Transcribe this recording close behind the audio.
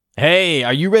Hey,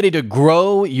 are you ready to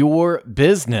grow your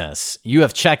business? You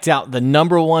have checked out the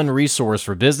number one resource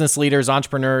for business leaders,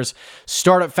 entrepreneurs,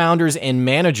 startup founders, and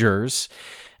managers.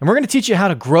 And we're going to teach you how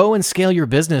to grow and scale your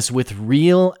business with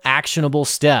real actionable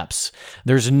steps.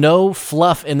 There's no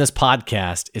fluff in this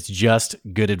podcast. It's just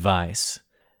good advice.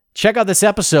 Check out this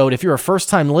episode. If you're a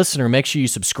first-time listener, make sure you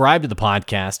subscribe to the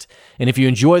podcast. And if you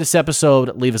enjoy this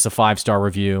episode, leave us a 5-star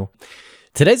review.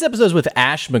 Today's episode is with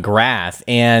Ash McGrath,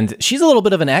 and she's a little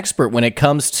bit of an expert when it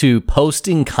comes to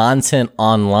posting content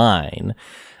online.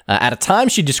 At a time,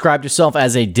 she described herself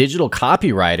as a digital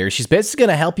copywriter. She's basically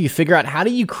going to help you figure out how do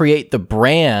you create the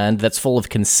brand that's full of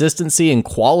consistency and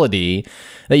quality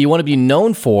that you want to be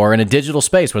known for in a digital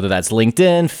space, whether that's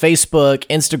LinkedIn, Facebook,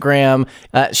 Instagram.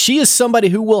 She is somebody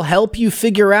who will help you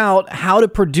figure out how to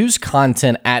produce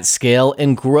content at scale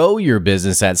and grow your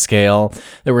business at scale.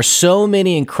 There were so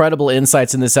many incredible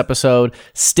insights in this episode.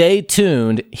 Stay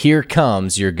tuned. Here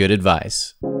comes your good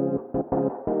advice.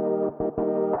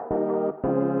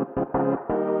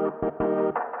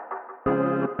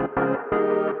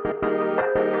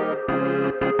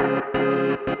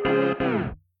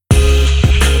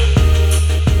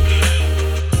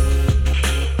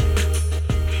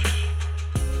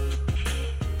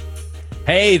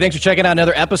 Hey, thanks for checking out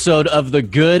another episode of the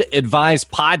Good Advice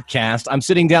Podcast. I'm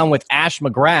sitting down with Ash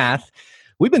McGrath.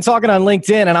 We've been talking on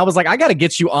LinkedIn, and I was like, I got to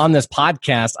get you on this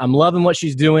podcast. I'm loving what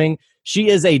she's doing. She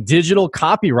is a digital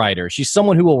copywriter. She's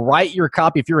someone who will write your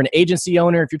copy if you're an agency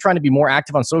owner, if you're trying to be more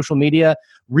active on social media,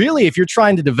 really if you're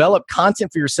trying to develop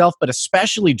content for yourself, but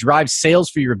especially drive sales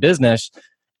for your business.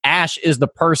 Ash is the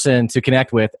person to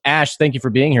connect with. Ash, thank you for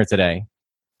being here today.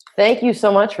 Thank you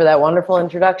so much for that wonderful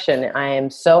introduction. I am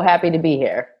so happy to be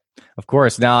here. Of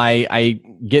course. Now, I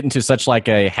get into such like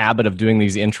a habit of doing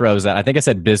these intros that I think I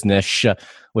said business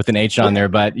with an H on there.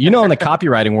 But in the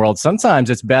copywriting world, sometimes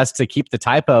it's best to keep the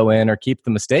typo in or keep the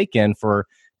mistake in for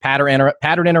pattern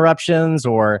interruptions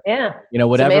or,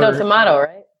 whatever. Tomato,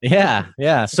 right?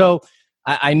 Yeah. So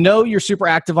I know you're super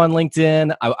active on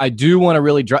LinkedIn. I do want to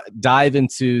really dive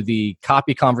into the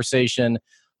copy conversation.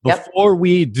 Before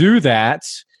we do that,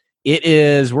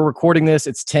 we're recording this.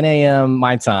 It's 10 a.m.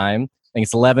 my time. I think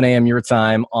it's 11 a.m. your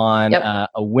time on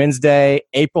a Wednesday,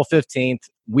 April 15th.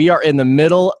 We are in the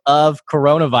middle of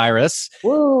coronavirus.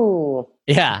 Woo.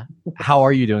 Yeah. How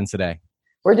are you doing today?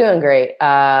 We're doing great.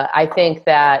 I think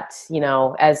that,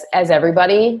 as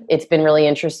everybody, it's been really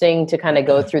interesting to kind of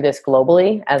go through this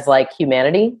globally as like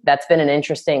humanity. That's been an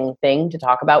interesting thing to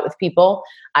talk about with people.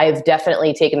 I've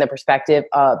definitely taken the perspective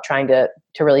of trying to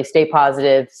really stay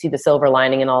positive, see the silver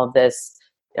lining in all of this,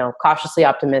 cautiously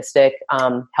optimistic.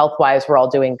 Health-wise, we're all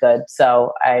doing good.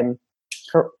 So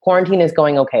quarantine is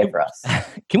going okay for us.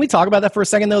 Can we talk about that for a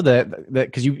second though?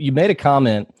 Because you made a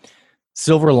comment,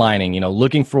 silver lining,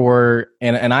 looking for,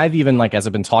 and I've even as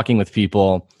I've been talking with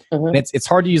people, and it's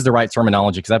hard to use the right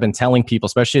terminology because I've been telling people,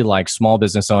 especially like small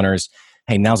business owners,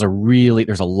 hey, there's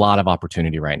a lot of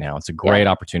opportunity right now. It's a great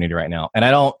opportunity right now. And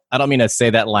I don't mean to say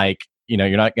that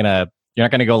you're not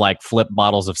gonna go like flip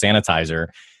bottles of sanitizer.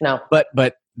 No.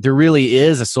 But there really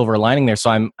is a silver lining there. So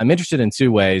I'm interested in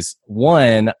two ways.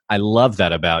 One, I love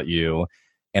that about you.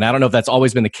 And I don't know if that's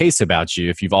always been the case about you,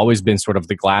 if you've always been sort of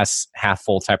the glass half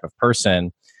full type of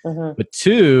person. But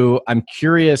two, I'm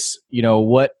curious,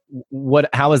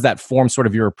 how has that formed sort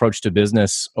of your approach to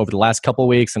business over the last couple of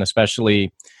weeks? And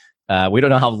especially, we don't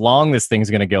know how long this thing's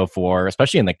going to go for,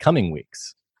 especially in the coming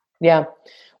weeks. Yeah.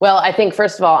 Well, I think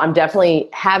first of all, I'm definitely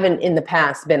haven't in the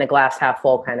past been a glass half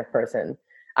full kind of person.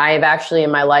 I have actually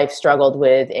in my life struggled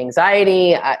with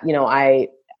anxiety. I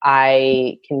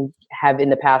can have in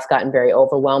the past gotten very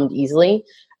overwhelmed easily.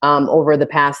 Over the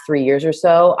past 3 years or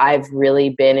so, I've really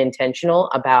been intentional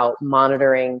about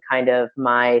monitoring kind of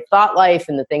my thought life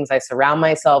and the things I surround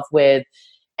myself with,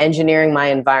 engineering my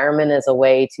environment as a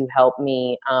way to help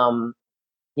me,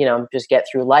 just get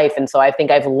through life. And so I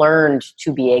think I've learned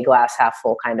to be a glass half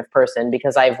full kind of person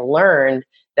because I've learned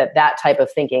that type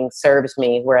of thinking serves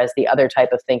me, whereas the other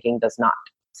type of thinking does not.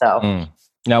 So.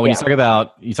 Now, when you talk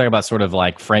about sort of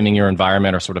like framing your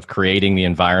environment or sort of creating the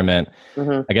environment,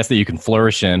 I guess that you can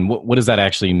flourish in, what does that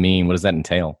actually mean? What does that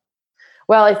entail?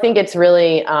 Well, I think it's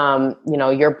really,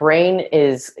 your brain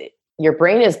is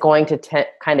going to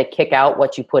kind of kick out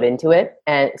what you put into it.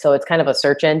 And so it's kind of a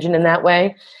search engine in that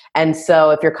way. And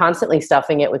so if you're constantly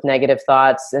stuffing it with negative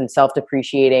thoughts and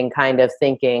self-depreciating kind of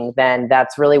thinking, then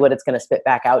that's really what it's going to spit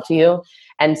back out to you.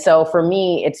 And so for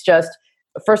me, it's just,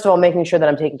 first of all, making sure that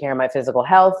I'm taking care of my physical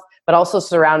health, but also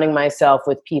surrounding myself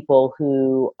with people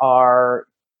who are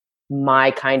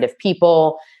my kind of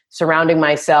people, surrounding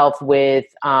myself with,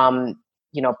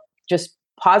 just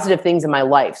positive things in my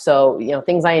life. So,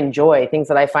 things I enjoy, things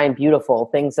that I find beautiful,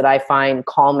 things that I find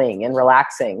calming and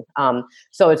relaxing.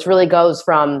 So it really goes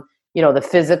from, the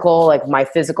physical, like my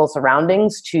physical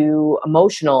surroundings, to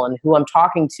emotional and who I'm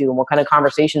talking to and what kind of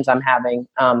conversations I'm having,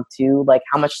 to like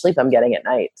how much sleep I'm getting at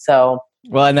night. So,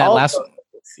 well, and that last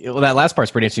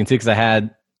part's pretty interesting too, because I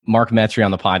had Mark Metry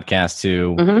on the podcast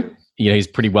too. Mm-hmm. He's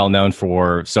pretty well known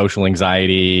for social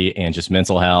anxiety and just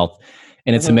mental health.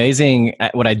 And it's amazing.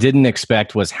 What I didn't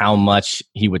expect was how much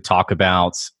he would talk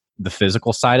about the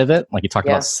physical side of it. Like he talked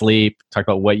about sleep, talk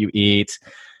about what you eat.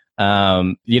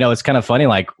 It's kind of funny.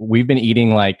 Like we've been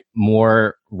eating like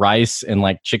more rice and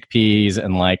like chickpeas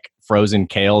and like frozen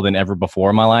kale than ever before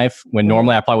in my life. When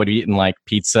normally I probably would have eaten like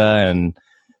pizza and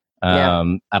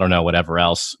I don't know, whatever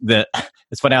else.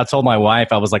 It's funny. I told my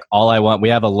wife, I was like, all I want, we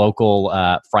have a local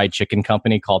fried chicken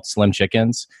company called Slim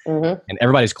Chickens, and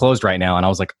everybody's closed right now. And I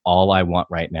was like, all I want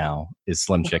right now is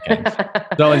Slim Chickens.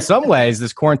 So in some ways,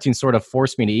 this quarantine sort of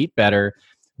forced me to eat better.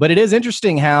 But it is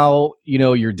interesting how,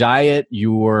 your diet,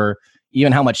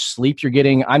 even how much sleep you're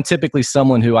getting. I'm typically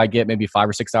someone who I get maybe 5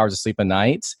 or 6 hours of sleep a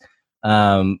night.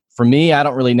 For me, I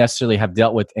don't really necessarily have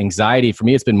dealt with anxiety. For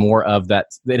me, it's been more of that.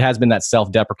 It has been that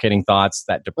self-deprecating thoughts,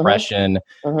 that depression,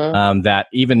 that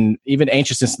even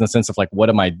anxiousness in the sense of like, what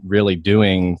am I really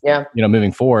doing?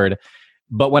 Moving forward.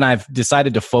 But when I've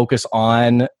decided to focus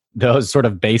on those sort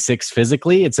of basics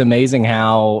physically, it's amazing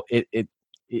how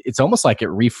it's almost like it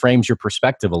reframes your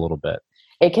perspective a little bit.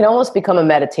 It can almost become a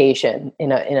meditation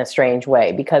in a strange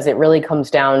way, because it really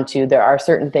comes down to, there are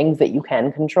certain things that you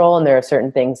can control and there are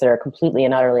certain things that are completely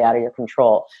and utterly out of your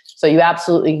control. So you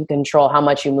absolutely can control how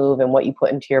much you move and what you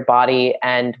put into your body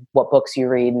and what books you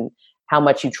read and how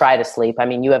much you try to sleep. I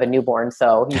mean, you have a newborn,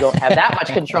 so you don't have that much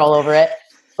control over it.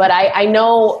 But I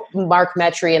know Mark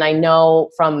Metry, and I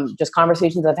know from just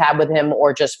conversations I've had with him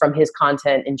or just from his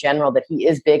content in general, that he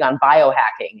is big on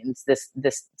biohacking. And it's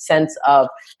this sense of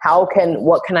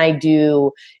what can I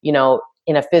do, in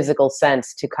a physical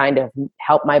sense to kind of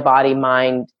help my body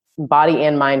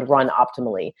and mind run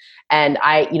optimally. And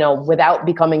without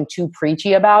becoming too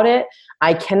preachy about it,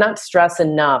 I cannot stress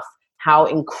enough how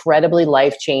incredibly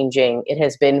life-changing it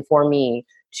has been for me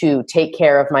to take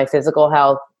care of my physical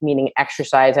health, meaning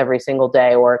exercise every single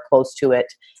day or close to it,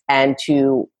 and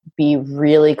to be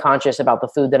really conscious about the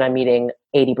food that I'm eating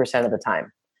 80% of the time.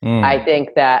 I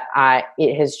think that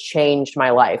it has changed my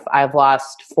life. I've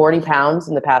lost 40 pounds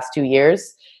in the past 2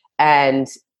 years, and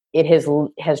it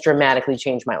has dramatically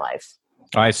changed my life.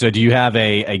 All right. So do you have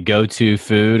a go-to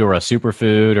food or a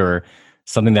superfood or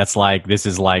something that's like, this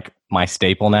is like my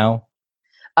staple now?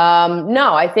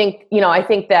 No, I think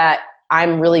that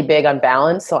I'm really big on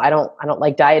balance. So I don't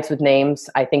like diets with names.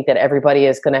 I think that everybody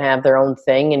is going to have their own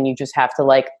thing, and you just have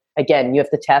to you have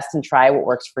to test and try what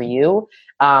works for you.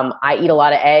 I eat a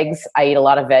lot of eggs. I eat a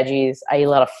lot of veggies. I eat a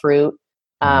lot of fruit.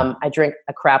 I drink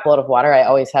a crap load of water. I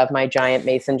always have my giant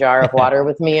mason jar of water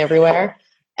with me everywhere.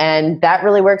 And that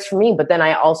really works for me. But then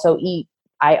I also eat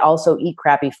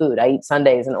crappy food. I eat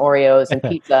sundaes and Oreos and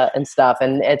pizza and stuff.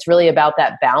 And it's really about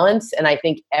that balance. And I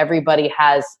think everybody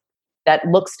that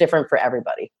looks different for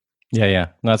everybody. Yeah.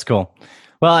 That's cool.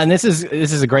 Well, and this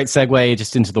is a great segue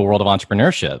just into the world of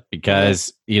entrepreneurship,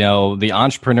 because, the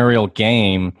entrepreneurial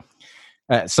game,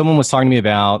 someone was talking to me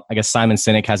about, I guess Simon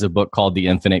Sinek has a book called The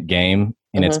Infinite Game.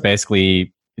 And it's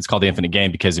called The Infinite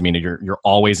Game because, you're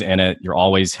always in it. You're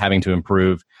always having to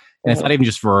improve. And it's not even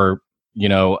just for,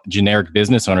 generic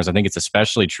business owners. I think it's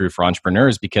especially true for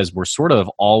entrepreneurs, because we're sort of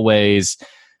always,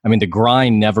 the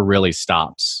grind never really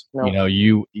stops. No.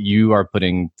 You are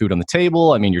putting food on the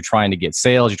table. You're trying to get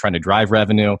sales. You're trying to drive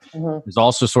revenue. There's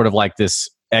also sort of like this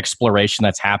exploration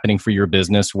that's happening for your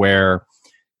business where,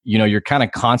 you're kind of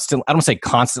I don't say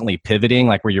constantly pivoting,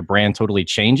 like where your brand totally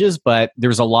changes, but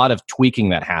there's a lot of tweaking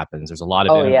that happens. There's a lot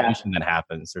of innovation that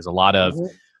happens. There's a lot of,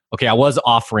 okay, I was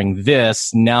offering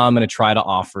this. Now I'm going to try to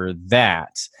offer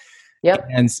that. Yep.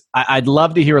 And I'd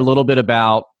love to hear a little bit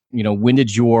about, when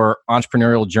did your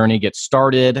entrepreneurial journey get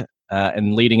started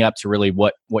and leading up to really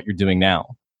what you're doing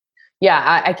now?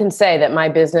 Yeah, I can say that my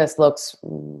business looks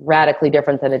radically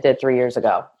different than it did 3 years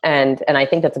ago. And I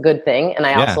think that's a good thing. And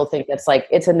I also think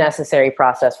it's a necessary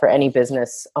process for any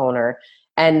business owner.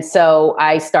 And so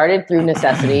I started through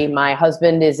necessity. My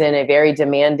husband is in a very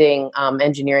demanding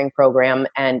engineering program.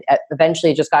 And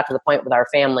eventually it just got to the point with our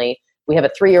family. We have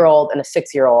a 3-year-old and a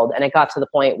 6-year-old. And it got to the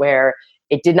point where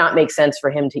it did not make sense for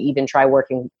him to even try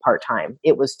working part-time.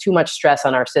 It was too much stress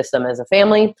on our system as a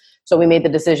family. So we made the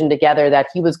decision together that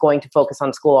he was going to focus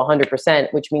on school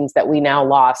 100%, which means that we now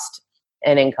lost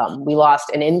an income. We lost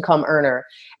an income earner.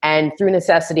 And through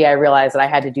necessity, I realized that I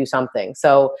had to do something.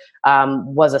 So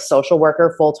was a social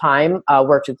worker full time,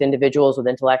 worked with individuals with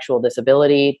intellectual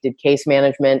disability, did case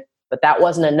management, but that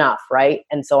wasn't enough, right?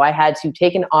 And so I had to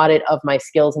take an audit of my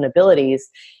skills and abilities,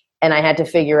 and I had to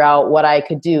figure out what I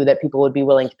could do that people would be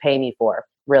willing to pay me for.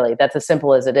 Really, that's as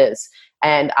simple as it is.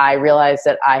 And I realized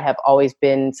that I have always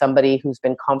been somebody who's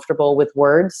been comfortable with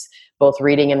words, both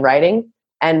reading and writing.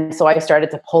 And so I started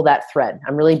to pull that thread.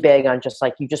 I'm really big on just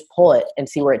like, you just pull it and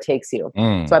see where it takes you.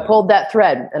 So I pulled that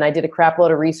thread and I did a crap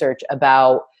load of research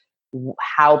about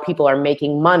how people are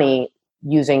making money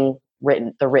using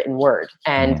the written word,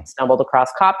 and stumbled across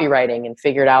copywriting and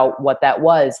figured out what that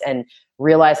was, and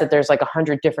realized that there's like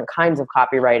 100 different kinds of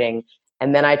copywriting.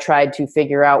 And then I tried to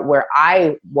figure out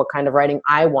what kind of writing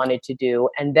I wanted to do.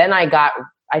 And then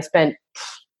I spent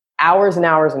hours and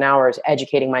hours and hours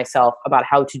educating myself about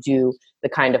how to do the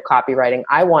kind of copywriting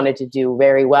I wanted to do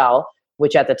very well,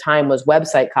 which at the time was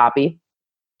website copy.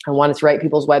 I wanted to write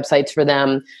people's websites for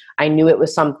them. I knew it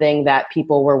was something that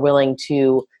people were willing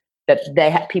to,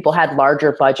 people had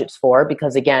larger budgets for,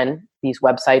 because again, these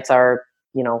websites are,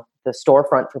 the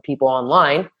storefront for people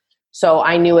online. So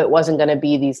I knew it wasn't going to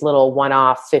be these little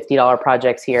one-off $50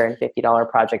 projects here and $50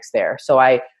 projects there. So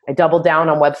I doubled down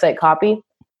on website copy,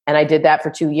 and I did that for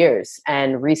 2 years.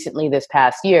 And recently this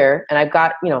past year, and I've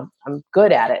got, I'm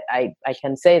good at it. I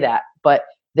can say that. But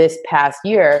this past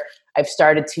year, I've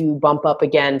started to bump up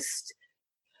against,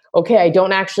 okay, I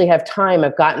don't actually have time.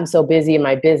 I've gotten so busy in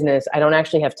my business. I don't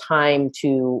actually have time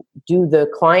to do the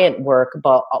client work,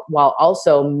 but while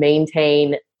also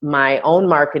maintain my own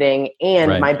marketing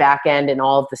and my back end and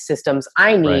all of the systems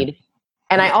I need. Right.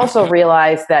 And I also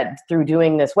realized that through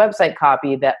doing this website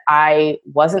copy that I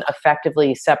wasn't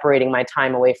effectively separating my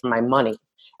time away from my money.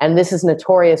 And this is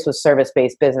notorious with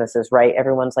service-based businesses, right?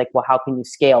 Everyone's like, well, how can you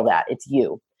scale that? It's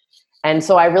you. And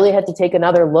so I really had to take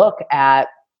another look at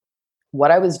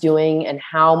what I was doing and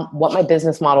what my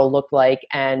business model looked like,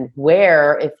 and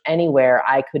where, if anywhere,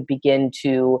 I could begin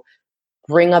to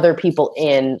bring other people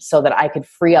in so that I could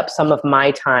free up some of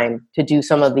my time to do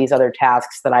some of these other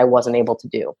tasks that I wasn't able to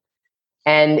do.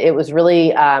 And it was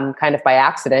really kind of by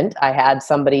accident. I had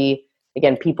somebody,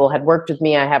 again, people had worked with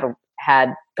me. I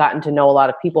had gotten to know a lot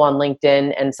of people on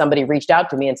LinkedIn, and somebody reached out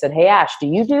to me and said, hey, Ash, do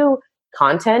you do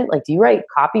content? Like, do you write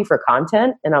copy for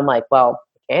content? And I'm like, well,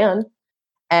 I can.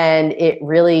 And it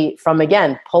really, from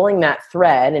again, pulling that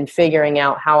thread and figuring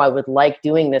out how I would like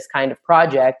doing this kind of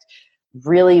project,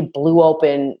 really blew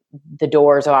open the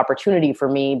doors of opportunity for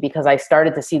me, because I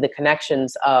started to see the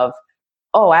connections of,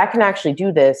 oh, I can actually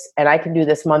do this, and I can do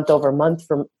this month over month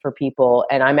for people.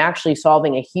 And I'm actually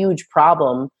solving a huge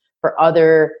problem for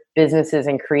other businesses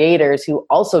and creators who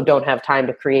also don't have time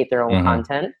to create their own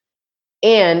content.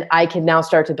 And I can now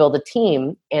start to build a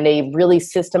team and a really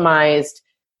systemized,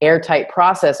 airtight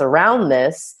process around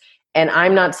this. And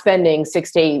I'm not spending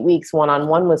 6 to 8 weeks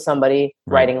one-on-one with somebody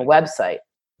writing a website.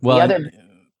 Well,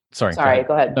 sorry,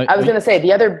 go ahead. I was going to say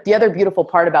the other beautiful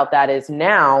part about that is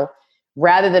now,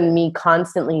 rather than me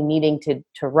constantly needing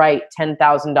to write $10,000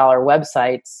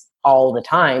 websites all the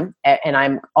time, and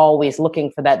I'm always looking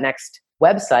for that next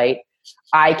website,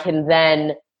 I can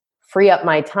then free up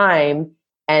my time.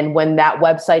 And when that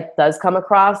website does come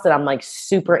across that I'm like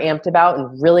super amped about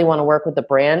and really want to work with the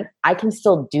brand, I can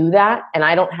still do that. And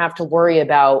I don't have to worry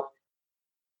about,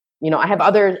 I have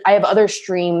other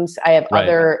streams. I have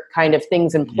other kind of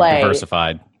things in play. You're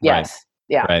diversified. Yes. Right.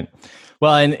 Yeah. Right.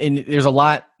 Well, and there's a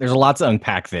lot to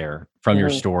unpack there from your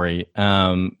story.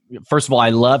 First of all, I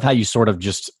love how you sort of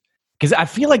just, because I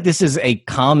feel like this is a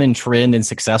common trend in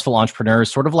successful entrepreneurs,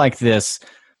 sort of like this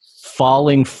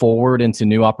falling forward into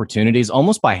new opportunities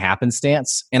almost by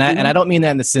happenstance. And I don't mean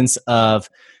that in the sense of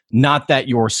not that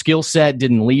your skill set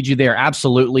didn't lead you there.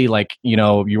 Absolutely. Like,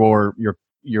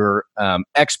 your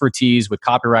expertise with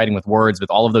copywriting, with words,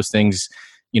 with all of those things,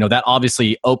 that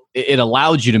obviously it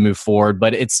allowed you to move forward.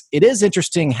 But it is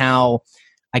interesting how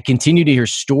I continue to hear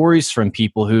stories from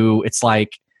people who it's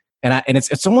like, and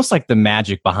it's almost like the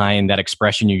magic behind that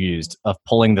expression you used of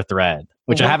pulling the thread,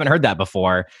 which I haven't heard that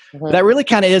before. But that really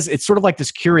kind of is, it's sort of like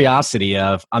this curiosity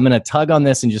of, I'm going to tug on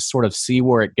this and just sort of see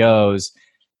where it goes.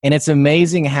 And it's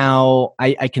amazing how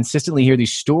I consistently hear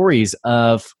these stories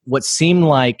of what seemed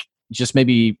like just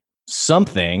maybe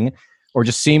something, or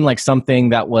just seemed like something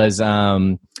that was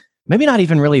maybe not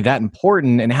even really that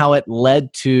important, and how it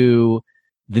led to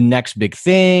the next big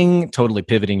thing, totally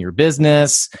pivoting your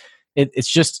business.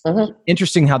 It's just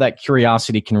interesting how that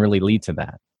curiosity can really lead to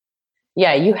that.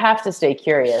 Yeah, you have to stay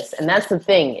curious. And that's the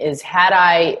thing is, had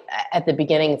I at the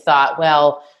beginning thought,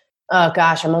 well, oh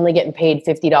gosh, I'm only getting paid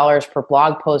 $50 per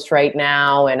blog post right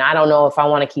now. And I don't know if I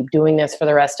want to keep doing this for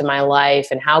the rest of my life.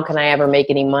 And how can I ever make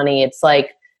any money? It's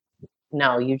like,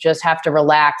 no, you just have to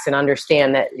relax and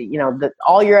understand that, that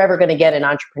all you're ever going to get in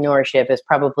entrepreneurship is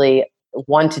probably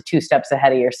 1 to 2 steps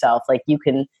ahead of yourself. Like, you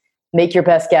can make your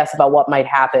best guess about what might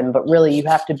happen, but really you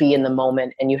have to be in the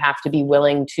moment, and you have to be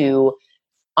willing to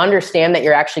understand that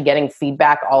you're actually getting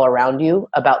feedback all around you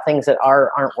about things that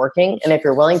aren't working. And if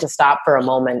you're willing to stop for a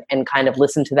moment and kind of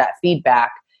listen to that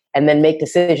feedback and then make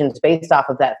decisions based off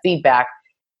of that feedback,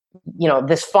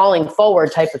 this falling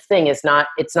forward type of thing it's not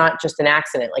just an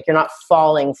accident. Like, you're not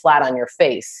falling flat on your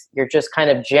face. You're just kind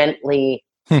of gently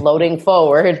floating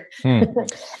forward.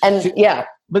 And yeah.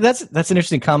 But that's an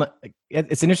interesting comment.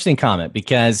 It's an interesting comment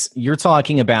because you're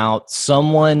talking about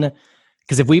someone,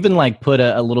 because if we even like put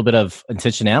a little bit of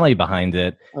intentionality behind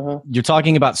it, you're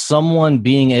talking about someone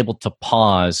being able to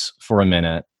pause for a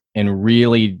minute and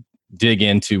really dig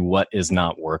into what is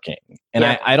not working. And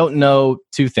I don't know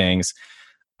 2 things.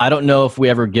 I don't know if we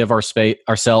ever give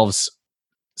ourselves.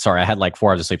 Sorry, I had like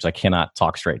 4 hours of sleep, so I cannot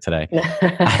talk straight today.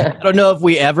 I don't know if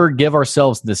we ever give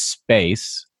ourselves the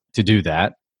space to do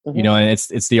that. And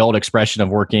it's the old expression of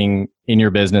working in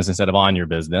your business instead of on your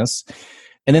business.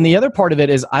 And then the other part of it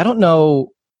is I don't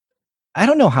know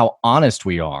how honest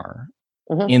we are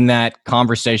in that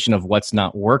conversation of what's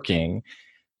not working.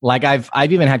 Like,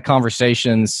 I've even had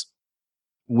conversations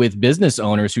with business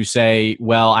owners who say,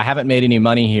 well, I haven't made any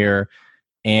money here,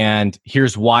 and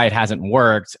here's why it hasn't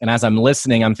worked. And as I'm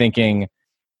listening, I'm thinking,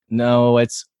 no,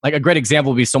 it's like a great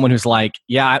example would be someone who's like,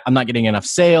 yeah, I'm not getting enough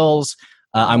sales.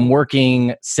 I'm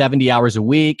working 70 hours a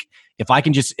week. If I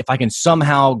can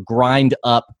somehow grind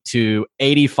up to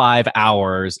 85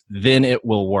 hours, then it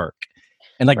will work.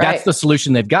 And like, that's the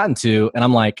solution they've gotten to. And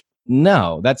I'm like,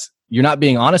 no, you're not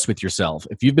being honest with yourself.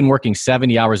 If you've been working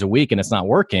 70 hours a week and it's not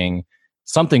working,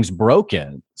 something's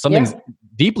broken. Something's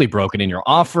deeply broken in your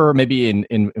offer, maybe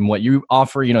in what you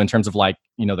offer, in terms of like,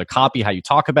 the copy, how you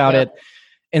talk about it.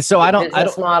 And so I don't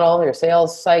model, your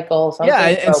sales cycle. And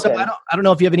broken. So I don't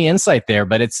know if you have any insight there,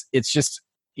 but it's just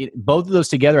both of those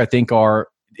together, I think, are,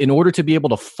 in order to be able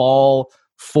to fall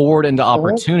forward into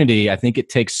opportunity, I think it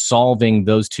takes solving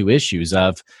those 2 issues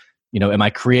of, am I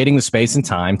creating the space and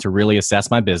time to really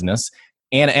assess my business?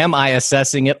 And am I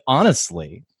assessing it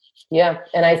honestly? Yeah.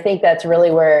 And I think that's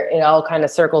really where it all kind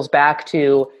of circles back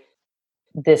to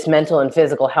this mental and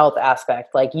physical health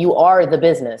aspect. Like, you are the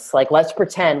business. Like, let's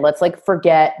like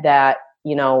forget that,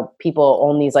 people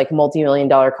own these like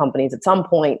multi-million-dollar companies. At some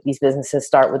point, these businesses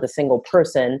start with a single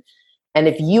person. And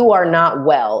if you are not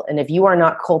well, and if you are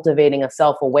not cultivating a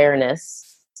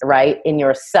self-awareness, right, in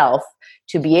yourself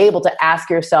to be able to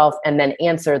ask yourself and then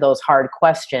answer those hard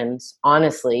questions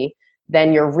honestly,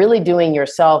 then you're really doing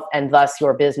yourself and thus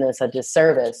your business a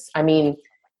disservice. I mean,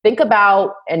 think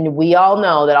about, and we all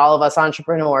know that all of us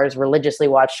entrepreneurs religiously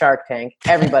watch Shark Tank.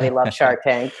 Everybody loves Shark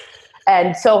Tank.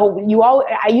 And so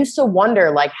I used to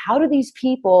wonder, like, how do these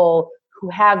people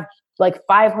who have like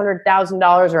 $500,000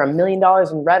 or $1 million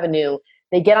in revenue,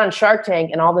 they get on Shark Tank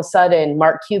and all of a sudden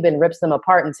Mark Cuban rips them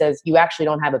apart and says, you actually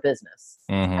don't have a business.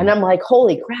 And I'm like,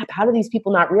 holy crap, how do these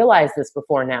people not realize this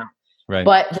before now? Right.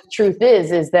 But the truth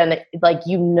is then, like,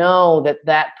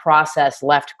 that process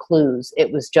left clues.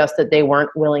 It was just that they weren't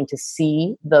willing to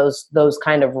see those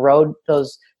kind of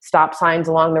those stop signs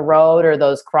along the road or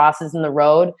those crosses in the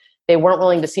road. They weren't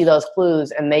willing to see those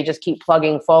clues, and they just keep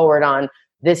plugging forward on,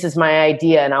 this is my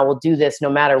idea and I will do this no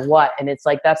matter what. And it's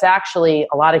like, that's actually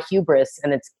a lot of hubris,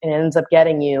 and it ends up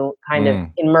getting you kind of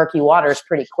in murky waters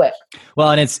pretty quick. Well,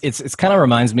 and it's kind of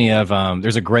reminds me of,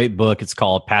 there's a great book, it's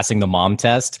called Passing the Mom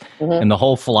Test. And the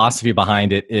whole philosophy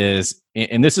behind it is,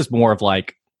 and this is more of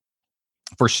like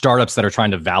for startups that are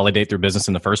trying to validate their business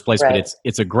in the first place, but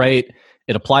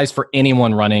it applies for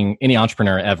anyone running, any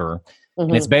entrepreneur ever.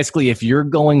 And it's basically, if you're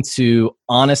going to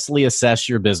honestly assess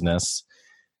your business,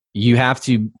 you have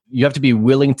to be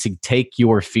willing to take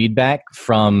your feedback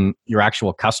from your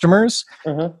actual customers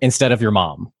instead of your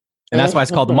mom. And that's why it's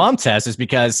called the mom test, is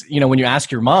because, when you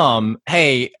ask your mom,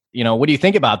 hey, what do you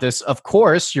think about this? Of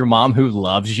course, your mom, who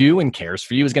loves you and cares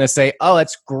for you, is going to say, oh,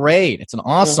 that's great. It's an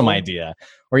awesome idea.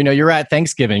 Or, you're at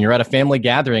Thanksgiving, you're at a family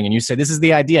gathering and you say, this is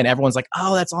the idea. And everyone's like,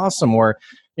 oh, that's awesome. Or,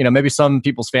 maybe some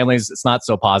people's families, it's not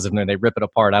so positive and they rip it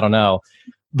apart. I don't know.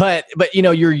 But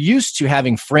you're used to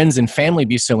having friends and family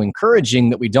be so encouraging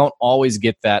that we don't always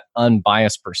get that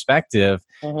unbiased perspective.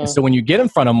 And so when you get in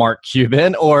front of Mark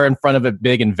Cuban or in front of a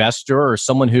big investor or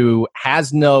someone who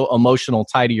has no emotional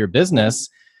tie to your business,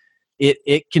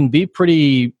 it can be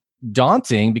pretty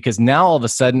daunting, because now all of a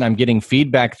sudden I'm getting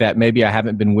feedback that maybe I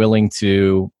haven't been willing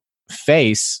to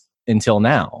face until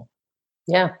now.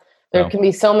 Yeah. There can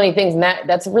be so many things. And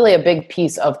that's really a big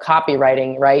piece of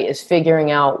copywriting, right? Is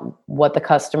figuring out what the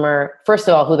customer, first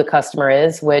of all, who the customer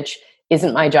is, which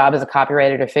isn't my job as a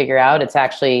copywriter to figure out. It's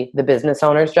actually the business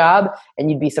owner's job. And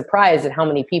you'd be surprised at how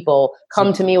many people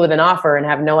come to me with an offer and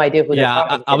have no idea who they're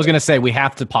talking to. I was going to say, we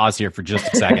have to pause here for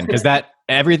just a second, because that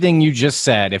everything you just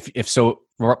said, if so,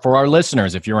 for our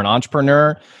listeners, if you're an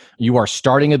entrepreneur, you are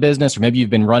starting a business, or maybe you've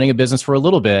been running a business for a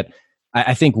little bit,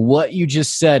 I think what you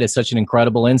just said is such an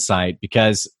incredible insight,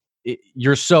 because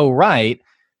you're so right.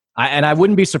 And I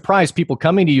wouldn't be surprised people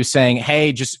coming to you saying,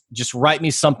 hey, just write me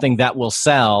something that will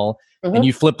sell. Mm-hmm. And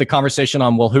you flip the conversation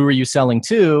on, well, who are you selling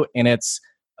to? And it's,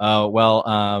 or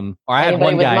I had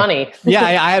one guy. Money. Yeah,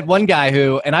 I had one guy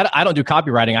who, and I don't do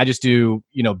copywriting. I just do,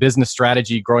 business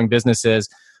strategy, growing businesses.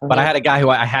 Mm-hmm. But I had a guy who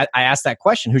I asked that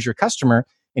question, who's your customer?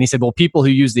 And he said, well, people who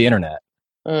use the internet.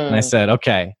 And I said,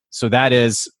 okay, so that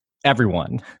is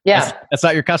everyone. Yeah. That's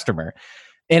not your customer.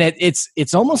 And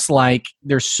it's almost like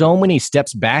there's so many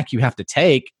steps back you have to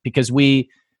take, because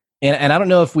and I don't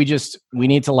know if we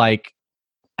need to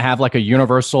have a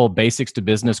universal basics to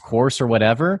business course or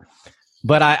whatever,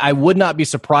 but I would not be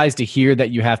surprised to hear that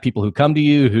you have people who come to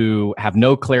you who have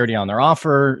no clarity on their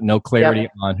offer, no clarity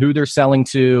on who they're selling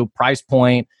to, price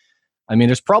point. I mean,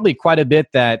 there's probably quite a bit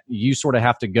that you sort of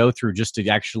have to go through just to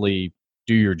actually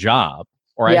do your job,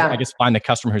 or I guess find the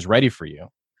customer who's ready for you.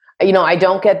 I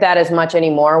don't get that as much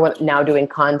anymore now doing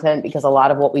content, because a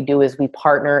lot of what we do is we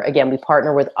partner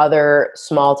with other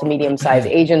small to medium-sized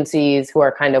agencies who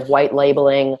are kind of white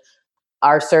labeling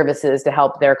our services to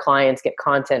help their clients get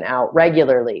content out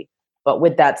regularly. But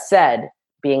with that said,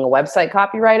 being a website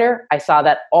copywriter, I saw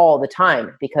that all the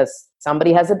time, because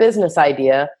somebody has a business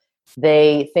idea.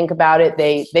 They think about it.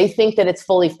 They think that it's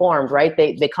fully formed, right?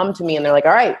 They come to me and they're like,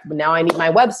 all right, now I need my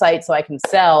website so I can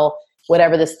sell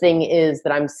whatever this thing is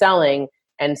that I'm selling.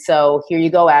 And so here you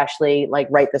go, Ashley,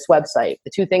 write this website.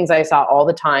 The two things I saw all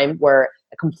the time were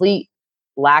a complete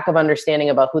lack of understanding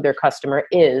about who their customer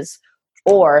is,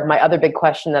 or my other big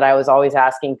question that I was always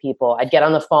asking people, I'd get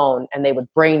on the phone and they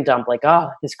would brain dump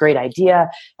this great idea,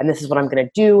 and this is what I'm going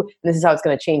to do, and this is how it's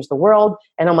going to change the world.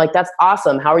 And I'm like, that's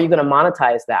awesome. How are you going to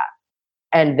monetize that?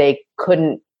 And they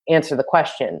couldn't answer the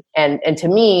question. And to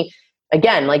me,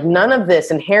 again, none of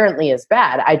this inherently is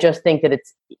bad. I just think that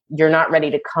you're not ready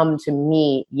to come to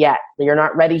me yet. You're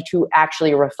not ready to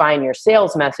actually refine your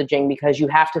sales messaging, because you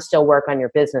have to still work on your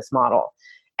business model.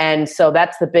 And so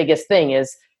that's the biggest thing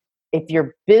is, if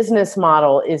your business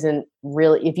model isn't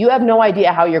really, if you have no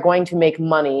idea how you're going to make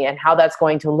money and how that's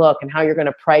going to look and how you're going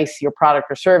to price your product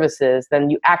or services, then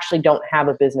you actually don't have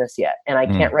a business yet. And I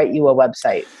can't write you a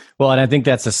website. Well, and I think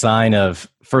that's a sign of,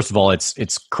 first of all,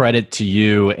 it's credit to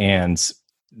you and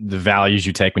the values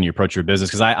you take when you approach your business.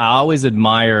 Because I always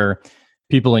admire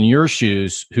people in your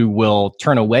shoes who will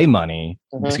turn away money,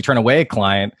 basically turn away a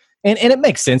client. And it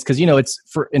makes sense, because it's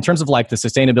in terms of the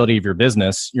sustainability of your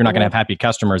business, you're not going to have happy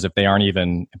customers if they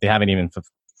haven't even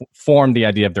formed the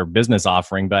idea of their business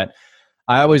offering. But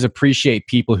I always appreciate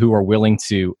people who are willing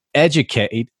to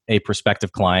educate a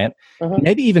prospective client,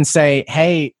 maybe even say,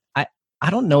 hey, I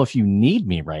don't know if you need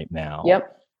me right now.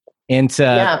 Yep. And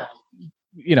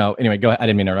anyway, go ahead. I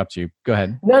didn't mean to interrupt you. Go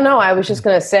ahead. No, I was just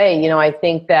going to say, I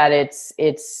think that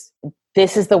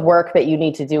this is the work that you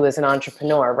need to do as an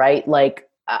entrepreneur, right?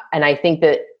 And I think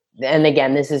that, and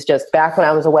again, this is just back when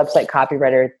I was a website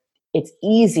copywriter, it's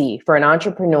easy for an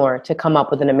entrepreneur to come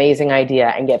up with an amazing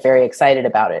idea and get very excited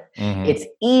about it. It's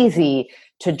easy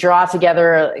to draw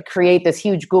together, create this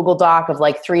huge Google Doc of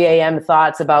 3 a.m.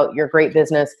 thoughts about your great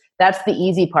business. That's the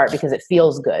easy part, because it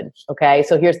feels good. Okay.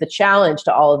 So here's the challenge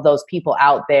to all of those people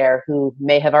out there who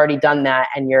may have already done that,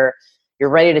 and you're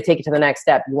ready to take it to the next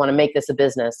step. You want to make this a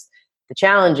business. The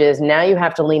challenge is now you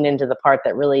have to lean into the part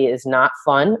that really is not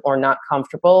fun or not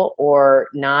comfortable or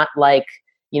not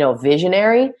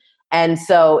visionary. And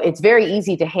so it's very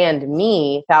easy to hand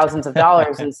me thousands of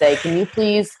dollars and say, can you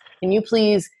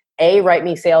please, A, write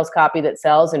me sales copy that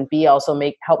sells, and B, also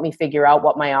help me figure out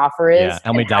what my offer is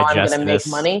help me digest how I'm going to make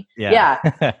money. Yeah.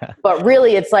 But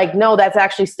really it's no, that's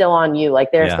actually still on you.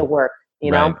 There's the work,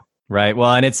 you know? Right.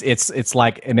 Well, and it's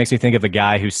it makes me think of a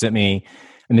guy who sent me,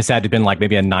 and this had to have been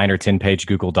maybe a 9 or 10 page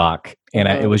Google Doc. And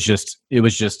it was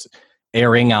just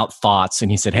airing out thoughts. And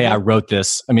he said, hey, I wrote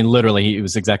this. I mean, literally, it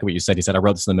was exactly what you said. He said, I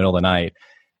wrote this in the middle of the night.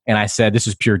 And I said, this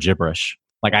is pure gibberish.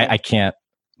 I can't,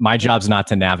 my job's not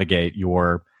to navigate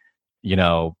your,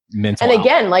 mental. And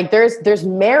again, there's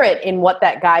merit in what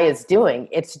that guy is doing.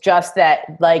 It's just that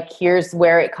here's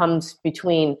where it comes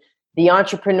between the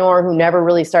entrepreneur who never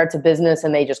really starts a business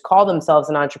and they just call themselves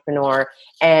an entrepreneur,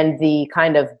 and the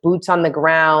kind of boots on the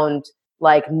ground,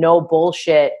 no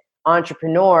bullshit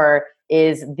entrepreneur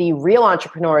is the real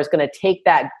entrepreneur is going to take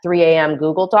that 3 a.m.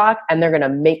 Google Doc and they're going to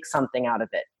make something out of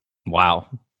it. Wow.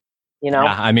 You know?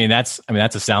 Yeah, that's a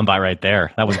soundbite right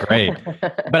there. That was great.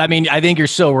 But I mean, I think you're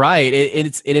so right.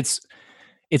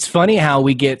 It's funny how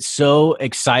we get so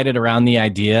excited around the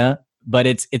idea, but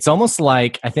it's almost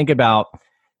like I think about,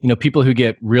 people who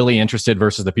get really interested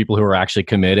versus the people who are actually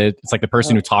committed. It's like the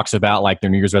person who talks about like their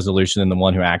New Year's resolution and the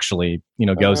one who actually,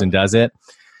 goes and does it.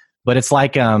 But it's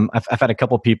like, I've had a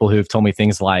couple of people who've told me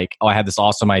things like, oh, I had this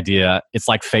awesome idea. It's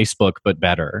like Facebook, but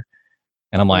better.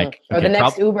 And I'm like, or the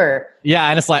next Uber. Yeah.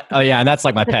 And it's like, oh yeah. And that's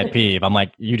like my pet peeve. I'm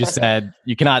like, you just said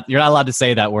you're not allowed to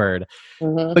say that word.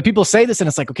 But people say this and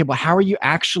it's like, okay, well, how are you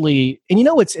actually, and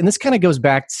and this kind of goes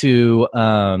back to,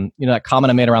 that comment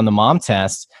I made around the mom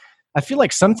test. I feel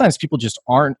like sometimes people just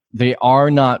they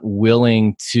are not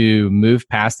willing to move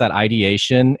past that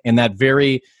ideation and that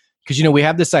because we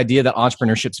have this idea that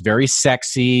entrepreneurship's very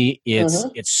sexy.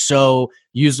 It's so,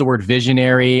 use the word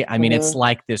visionary. I mean, it's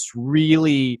like this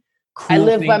really cool I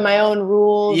live thing. by my own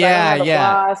rules. Yeah, I don't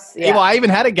have a boss. Well, I even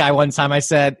had a guy one time.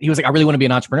 He was like, I really want to be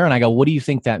an entrepreneur, and I go, what do you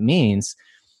think that means?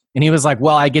 And he was like,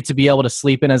 well, I get to be able to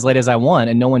sleep in as late as I want,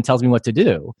 and no one tells me what to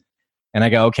do. And I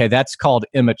go, okay, that's called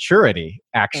immaturity.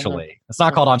 Actually, it's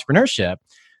not called entrepreneurship.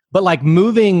 But like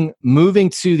moving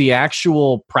to the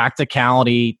actual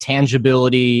practicality,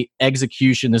 tangibility,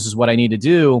 execution, this is what I need to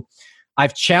do.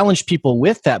 I've challenged people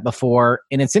with that before.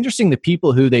 And it's interesting, the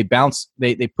people who they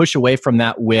push away from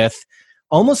that with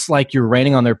almost like you're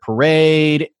raining on their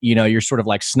parade. You're sort of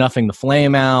like snuffing the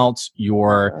flame out.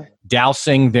 You're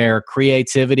dousing their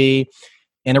creativity.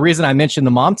 And the reason I mentioned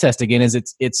the mom test again is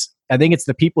I think it's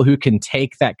the people who can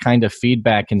take that kind of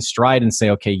feedback in stride and say,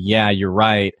 okay, yeah, you're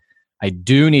right. I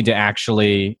do need to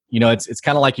actually, it's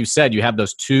kind of like you said, you have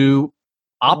those two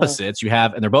opposites. You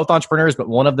have, and they're both entrepreneurs, but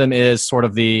one of them is sort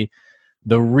of the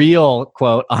real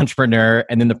quote entrepreneur,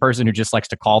 and then the person who just likes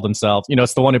to call themselves,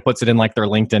 it's the one who puts it in like their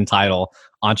LinkedIn title,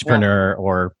 entrepreneur,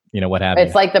 or what have you.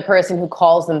 It's like the person who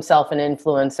calls themselves an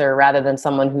influencer rather than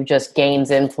someone who just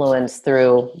gains influence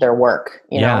through their work.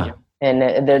 You know, and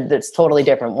it's totally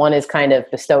different. One is kind of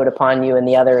bestowed upon you, and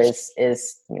the other is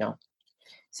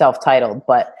self-titled,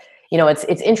 but.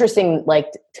 It's interesting,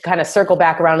 like to kind of circle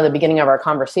back around to the beginning of our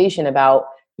conversation about,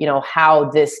 how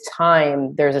this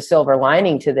time there's a silver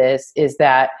lining to this is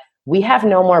that we have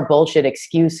no more bullshit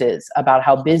excuses about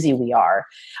how busy we are.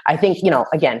 I think,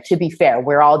 again, to be fair,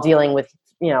 we're all dealing with,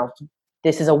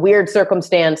 this is a weird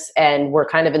circumstance and we're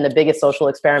kind of in the biggest social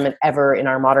experiment ever in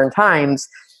our modern times.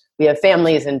 We have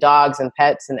families and dogs and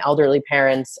pets and elderly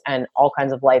parents and all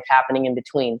kinds of life happening in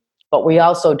between. But we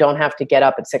also don't have to get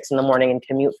up at 6 a.m. and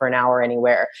commute for an hour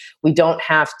anywhere. We don't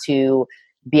have to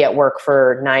be at work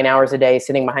for 9 hours a day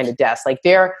sitting behind a desk. Like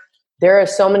there are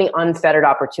so many unfettered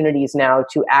opportunities now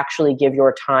to actually give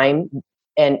your time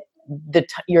and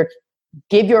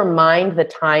give your mind the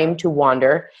time to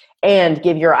wander and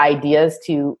give your ideas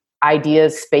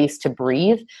space to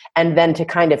breathe, and then to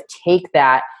kind of take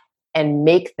that and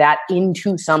make that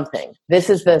into something. This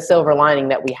is the silver lining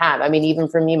that we have. I mean, even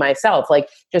for me, myself, like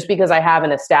just because I have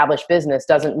an established business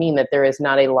doesn't mean that there is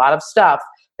not a lot of stuff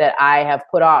that I have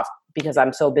put off because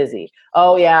I'm so busy.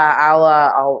 Oh yeah,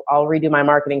 I'll redo my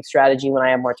marketing strategy when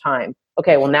I have more time.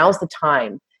 Okay, well now's the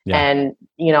time. Yeah. And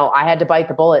I had to bite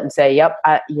the bullet and say, yep,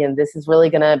 this is really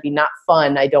going to be not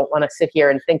fun. I don't want to sit here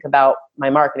and think about my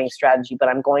marketing strategy, but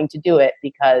I'm going to do it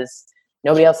because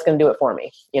nobody else is going to do it for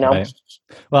me, Right.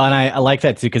 Well, and I like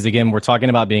that too, because again, we're talking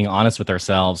about being honest with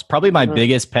ourselves. Probably my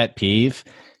biggest pet peeve,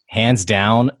 hands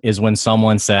down, is when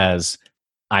someone says,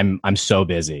 I'm so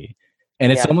busy.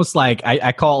 And it's almost like,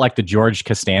 I call it like the George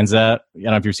Costanza. I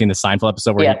don't know if you've seen the Seinfeld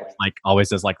episode where he like always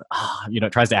says like,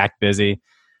 tries to act busy.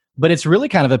 But it's really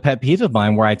kind of a pet peeve of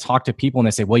mine where I talk to people and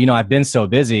they say, well, I've been so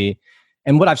busy.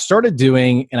 And what I've started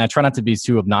doing, and I try not to be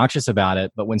too obnoxious about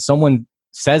it, but when someone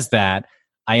says that,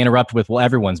 I interrupt with, well,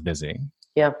 everyone's busy.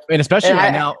 Yeah. And especially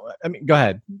right now, I mean, go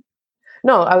ahead.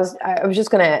 No, I was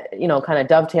just going to, kind of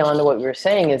dovetail into what you were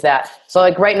saying is that, so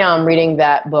like right now I'm reading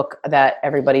that book that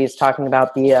everybody is talking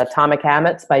about, the Atomic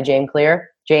Habits by James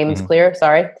Clear,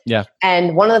 sorry. Yeah.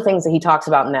 And one of the things that he talks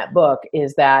about in that book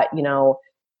is that,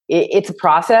 it's a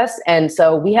process. And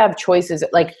so we have choices,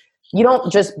 like you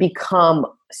don't just become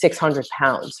 600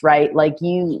 pounds, right? Like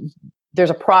there's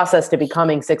a process to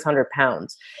becoming 600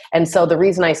 pounds. And so the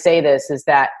reason I say this is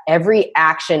that every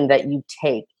action that you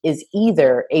take is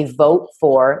either a vote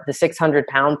for the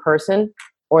 600-pound person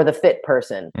or the fit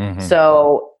person. Mm-hmm.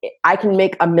 So I can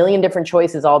make a million different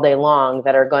choices all day long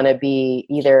that are going to be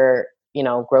either,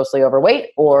 grossly overweight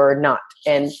or not.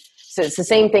 And so it's the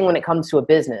same thing when it comes to a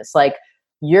business. Like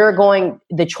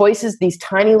the choices, these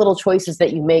tiny little choices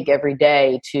that you make every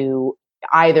day to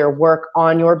either work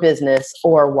on your business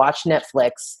or watch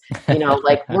Netflix,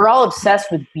 like we're all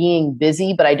obsessed with being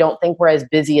busy, but I don't think we're as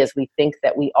busy as we think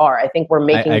that we are. I think we're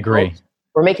making I agree. votes.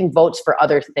 We're making votes for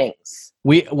other things.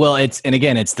 It's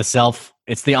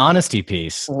the honesty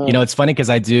piece. Mm-hmm. It's funny because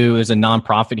there's a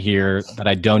nonprofit here that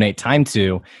I donate time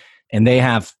to, and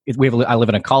I live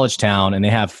in a college town, and they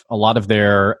have a lot of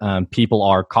their people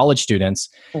are college students,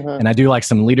 Mm-hmm. and I do like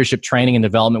some leadership training and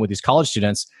development with these college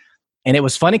students. And it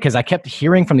was funny because I kept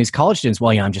hearing from these college students,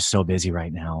 well, I'm just so busy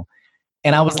right now.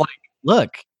 And I was like,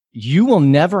 look, you will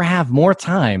never have more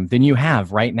time than you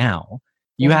have right now.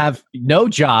 You have no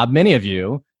job, many of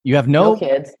you. You have no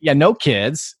kids. Yeah, no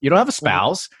kids. You don't have a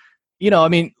spouse.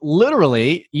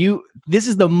 Literally, this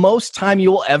is the most time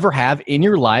you will ever have in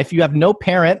your life. You have no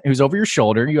parent who's over your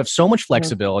shoulder. You have so much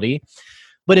flexibility.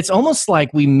 But it's almost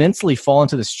like we mentally fall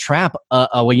into this trap.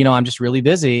 I'm just really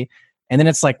busy. And then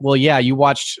it's like, well, yeah, you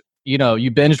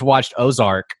binge watched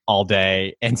Ozark all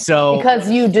day. And so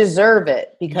because you deserve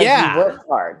it, because you work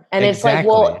hard. And it's like,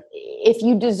 well, if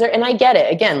you deserve, and I get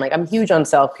it. Again, like I'm huge on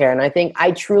self-care. And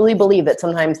I truly believe that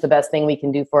sometimes the best thing we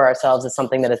can do for ourselves is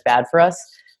something that is bad for us,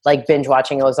 like binge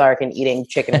watching Ozark and eating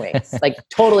chicken wings. Like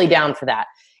totally down for that.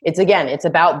 It's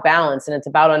about balance, and it's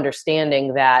about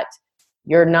understanding that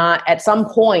you're not, at some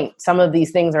point, some of these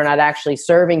things are not actually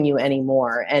serving you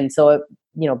anymore. And so,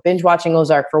 binge watching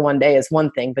Ozark for one day is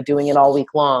one thing, but doing it all week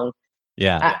long.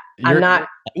 Yeah.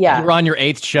 You're on your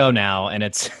 8th show now, and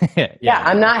it's,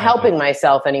 I'm not helping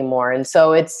myself anymore. And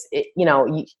so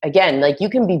again, like you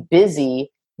can be busy,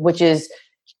 which is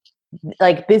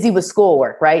like busy with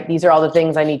schoolwork, right? These are all the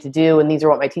things I need to do, and these are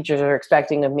what my teachers are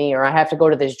expecting of me, or I have to go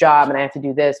to this job and I have to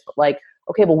do this. But like,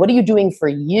 okay, but what are you doing for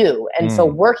you? And so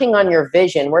working on your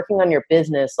vision, working on your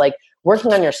business, like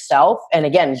working on yourself, and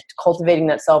again, cultivating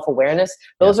that self-awareness,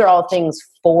 those are all things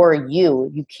for you.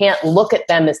 You can't look at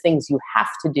them as things you have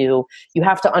to do. You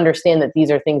have to understand that these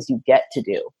are things you get to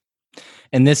do.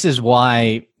 And this is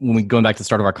why, going back to the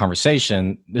start of our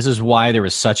conversation, this is why there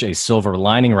is such a silver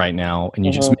lining right now, and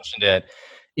you just mentioned it,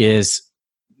 is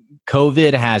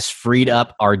COVID has freed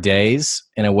up our days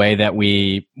in a way that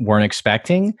we weren't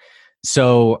expecting.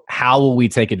 So how will we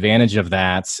take advantage of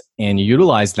that and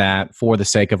utilize that for the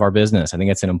sake of our business? I think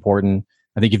I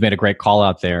think you've made a great call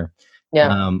out there.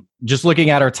 Yeah. Just looking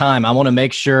at our time, I want to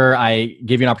make sure I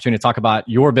give you an opportunity to talk about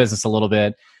your business a little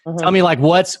bit. Tell me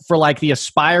what's for the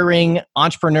aspiring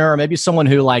entrepreneur, or maybe someone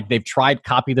who they've tried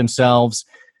copy themselves.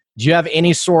 Do you have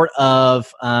any sort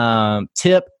of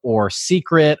tip or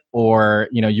secret or,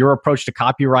 your approach to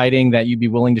copywriting that you'd be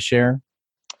willing to share?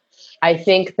 I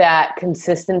think that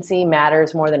consistency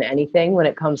matters more than anything when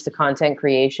it comes to content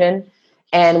creation.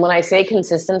 And when I say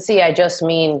consistency, I just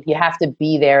mean you have to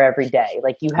be there every day.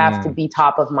 Like you have to be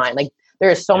top of mind. Like there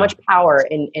is so much power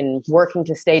in working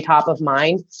to stay top of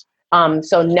mind.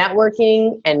 So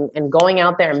networking and going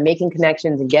out there and making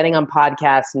connections and getting on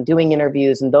podcasts and doing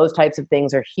interviews and those types of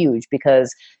things are huge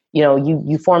because,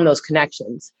 you form those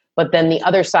connections. But then the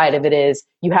other side of it is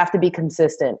you have to be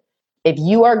consistent. If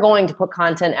you are going to put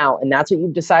content out and that's what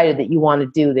you've decided that you want to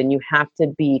do, then you have to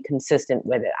be consistent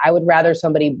with it. I would rather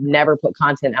somebody never put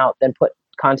content out than put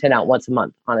content out once a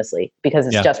month, honestly, because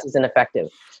it's just as ineffective.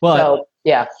 Well,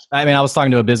 I was talking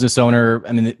to a business owner.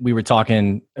 We were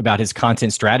talking about his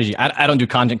content strategy. I don't do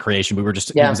content creation. We were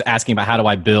just he was asking about how do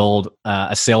I build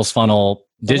a sales funnel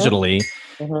digitally.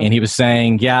 And he was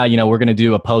saying, we're going to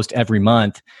do a post every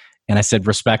month. And I said,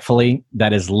 respectfully,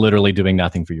 that is literally doing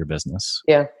nothing for your business.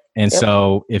 Yeah. And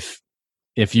so if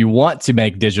you want to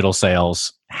make digital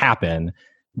sales happen,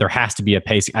 there has to be a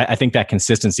pace. I think that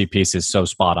consistency piece is so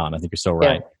spot on. I think you're so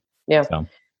right. Yeah. So.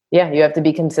 Yeah. You have to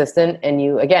be consistent. And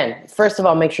you, again, first of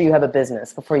all, make sure you have a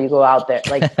business before you go out there.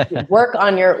 Like work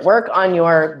on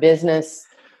your business,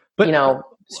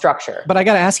 structure. But I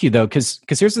got to ask you though, because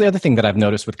here's the other thing that I've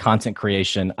noticed with content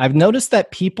creation. I've noticed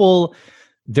that people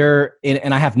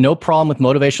and I have no problem with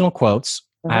motivational quotes.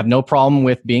 I have no problem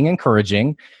with being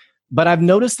encouraging. But I've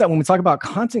noticed that when we talk about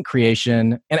content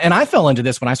creation, and I fell into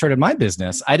this when I started my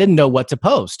business, I didn't know what to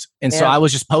post. And so I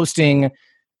was just posting,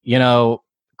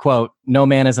 quote, no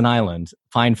man is an island,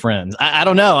 find friends. I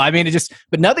don't know.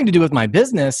 But nothing to do with my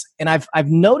business. And I've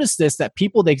noticed this, that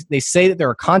people, they say that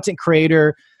they're a content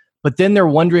creator, but then they're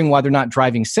wondering why they're not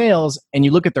driving sales. And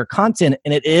you look at their content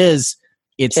and it's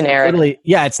generic. Literally,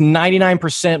 it's 99%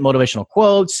 motivational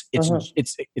quotes.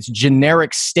 It's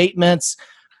generic statements.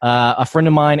 A friend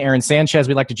of mine, Aaron Sanchez,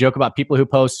 we like to joke about people who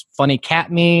post funny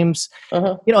cat memes.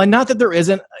 And not that there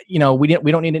isn't, we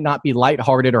don't need to not be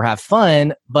lighthearted or have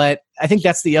fun, but I think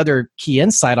that's the other key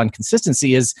insight on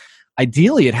consistency is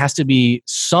ideally it has to be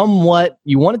somewhat,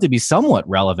 you want it to be somewhat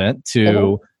relevant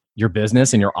to your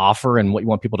business and your offer and what you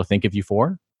want people to think of you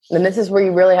for. And this is where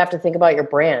you really have to think about your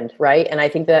brand, right? And I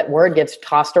think that word gets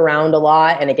tossed around a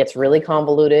lot and it gets really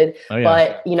convoluted. Oh, yeah.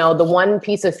 But, you know, the one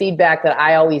piece of feedback that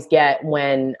I always get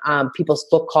when people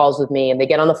book calls with me and they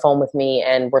get on the phone with me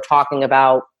and we're talking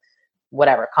about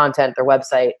whatever, content, their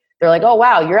website, they're like, oh,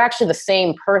 wow, you're actually the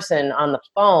same person on the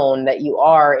phone that you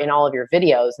are in all of your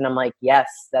videos. And I'm like, yes,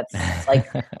 that's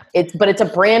like, but it's a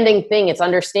branding thing. It's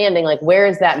understanding like, where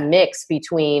is that mix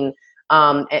between,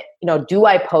 you know, do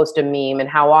I post a meme and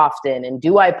how often? And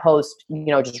do I post, you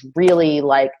know, just really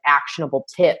like actionable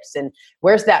tips? And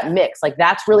where's that mix? Like,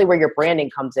 that's really where your branding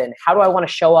comes in. How do I want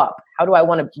to show up? Who do I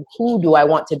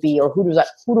want to be? Or who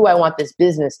do I want this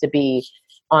business to be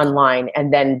online?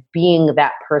 And then being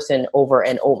that person over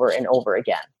and over and over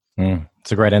again.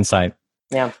 It's a great insight.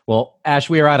 Yeah. Well, Ash,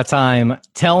 we are out of time.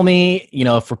 Tell me, you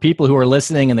know, for people who are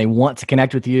listening and they want to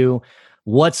connect with you,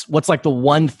 what's like the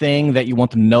one thing that you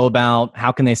want them to know about?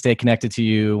 How can they stay connected to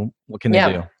you? What can they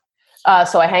do?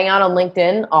 So I hang out on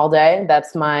LinkedIn all day.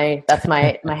 That's my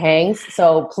hangs.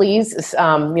 So please,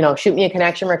 you know, shoot me a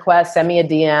connection request, send me a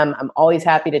DM. I'm always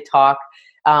happy to talk.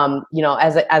 You know,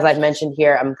 as I've mentioned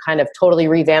here, I'm kind of totally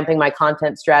revamping my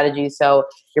content strategy. So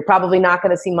you're probably not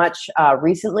going to see much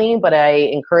recently, but I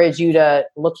encourage you to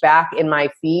look back in my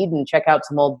feed and check out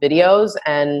some old videos.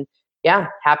 And yeah,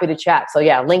 happy to chat. So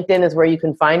yeah, LinkedIn is where you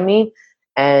can find me.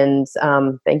 And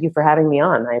thank you for having me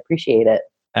on. I appreciate it.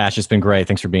 Ash, it's been great.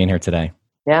 Thanks for being here today.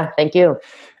 Yeah, thank you.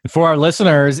 And for our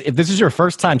listeners, if this is your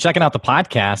first time checking out the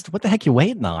podcast, what the heck are you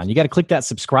waiting on? You got to click that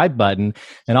subscribe button.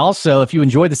 And also, if you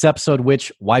enjoyed this episode,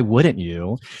 which why wouldn't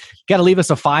you? Got to leave us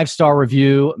a 5-star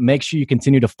review. Make sure you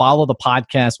continue to follow the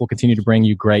podcast. We'll continue to bring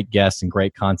you great guests and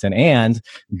great content and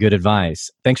good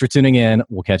advice. Thanks for tuning in.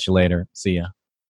 We'll catch you later. See ya.